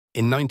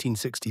In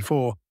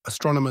 1964,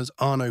 astronomers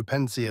Arno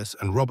Penzias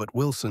and Robert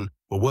Wilson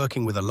were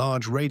working with a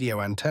large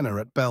radio antenna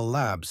at Bell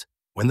Labs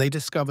when they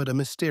discovered a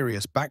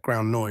mysterious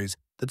background noise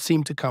that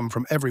seemed to come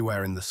from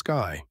everywhere in the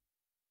sky.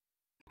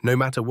 No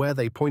matter where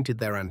they pointed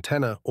their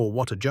antenna or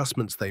what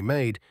adjustments they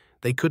made,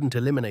 they couldn't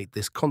eliminate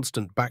this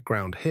constant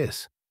background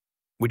hiss,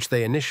 which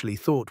they initially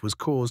thought was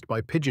caused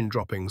by pigeon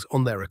droppings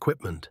on their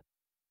equipment.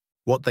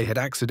 What they had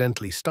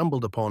accidentally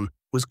stumbled upon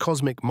was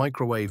cosmic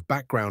microwave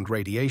background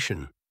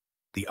radiation,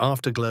 the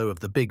afterglow of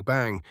the Big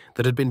Bang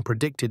that had been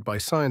predicted by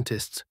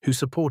scientists who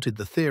supported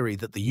the theory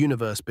that the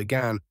universe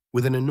began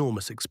with an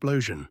enormous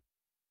explosion.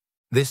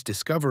 This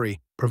discovery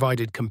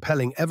provided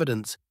compelling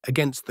evidence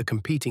against the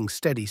competing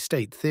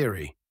steady-state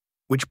theory,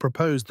 which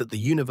proposed that the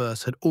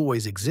universe had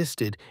always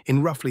existed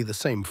in roughly the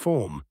same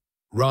form,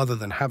 rather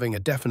than having a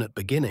definite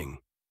beginning.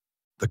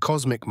 The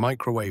cosmic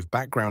microwave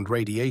background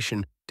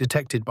radiation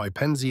detected by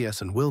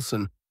Penzias and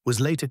Wilson was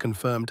later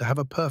confirmed to have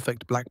a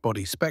perfect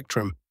blackbody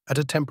spectrum at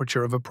a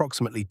temperature of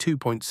approximately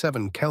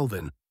 2.7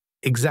 Kelvin,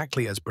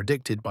 exactly as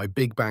predicted by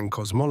Big Bang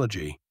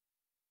cosmology.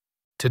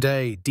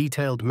 Today,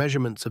 detailed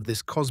measurements of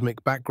this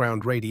cosmic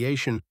background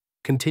radiation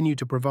continue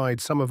to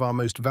provide some of our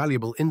most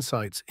valuable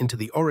insights into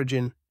the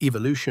origin,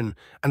 evolution,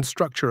 and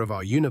structure of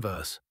our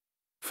universe,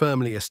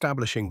 firmly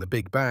establishing the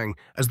Big Bang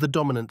as the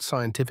dominant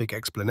scientific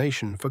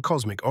explanation for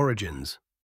cosmic origins.